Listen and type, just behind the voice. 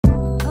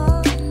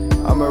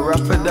I'm a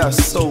rapper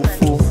that's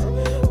soulful,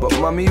 but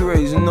mummy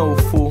raised no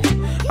fool.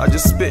 I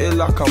just spit it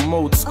like I'm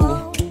old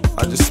school.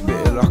 I just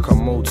spit it like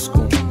I'm old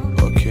school.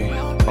 Okay,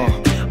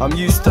 I'm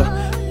used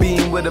to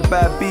being with a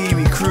bad bee,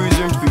 we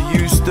cruising through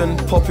Houston,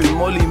 popping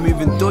Molly,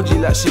 moving dodgy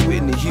like she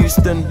Whitney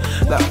Houston.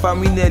 Like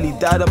family nearly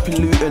died up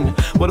in Luton.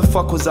 What the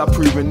fuck was I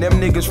proving? Them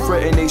niggas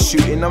threatening, they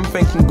shooting. I'm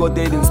thanking God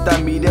they didn't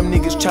stand me. Them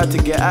niggas tried to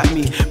get at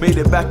me, made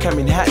it back, I'm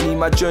in Hackney.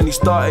 My journey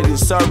started in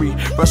Surrey,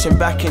 rushing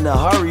back in a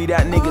hurry.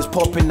 That niggas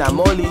popping that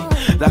Molly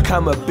like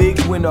I'm a big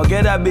winner.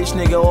 Get that bitch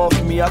nigga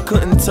off me. I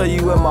couldn't tell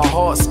you where my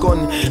heart's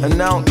gone, and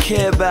I don't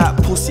care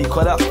about pussy,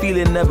 cause that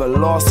feeling never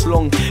lasts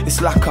long.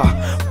 It's like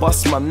I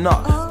bust my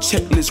nut,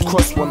 checklist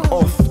cross one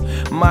off.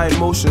 My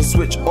emotions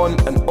switch on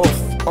and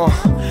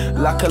off,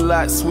 like a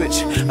light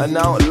switch. And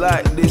I don't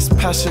like this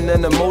passion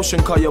and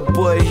emotion, cause your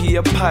boy he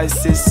a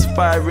Pisces.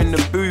 Fire in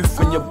the booth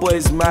and your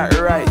boy's mad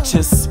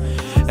righteous.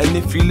 And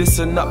if you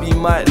listen up you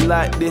might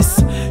like this.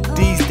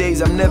 These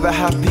days I'm never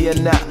happy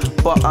and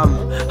that, but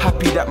I'm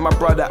happy that my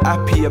brother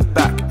Appy are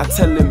back. I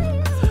tell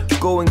him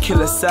go and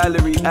kill a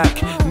salary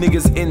act.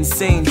 Niggas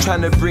insane,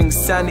 trying to bring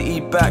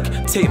sanity back.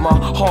 Take my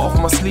heart off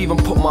my sleeve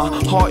and put my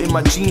heart in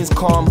my jeans.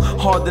 Calm,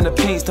 hard than the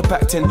paint, stop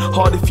acting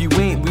hard if you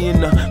ain't. We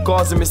in the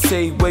Gaza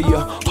Missy where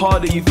you're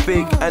harder, you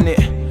fake. And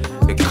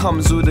it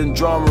comes with a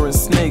drama and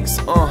snakes,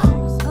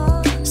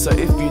 So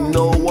if you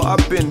know what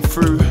I've been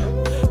through,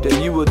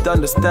 then you would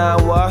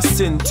understand why I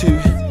sin too.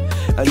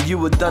 And you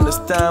would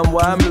understand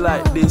why I'm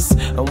like this,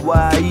 and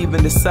why I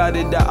even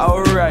decided that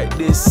I'll write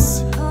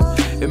this.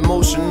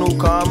 Emotional,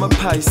 cause I'm a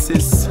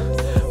Pisces.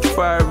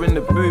 Fire in the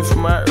booth,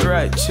 might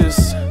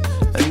righteous.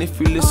 And if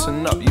you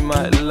listen up, you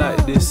might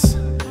like this.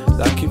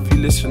 Like if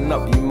you listen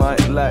up, you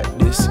might like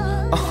this.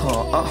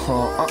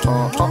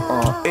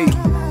 Hey,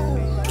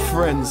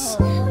 friends,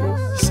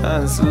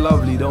 sounds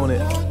lovely, don't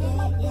it?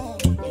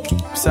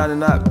 Sounding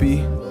that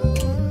B.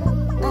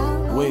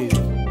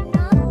 Wave.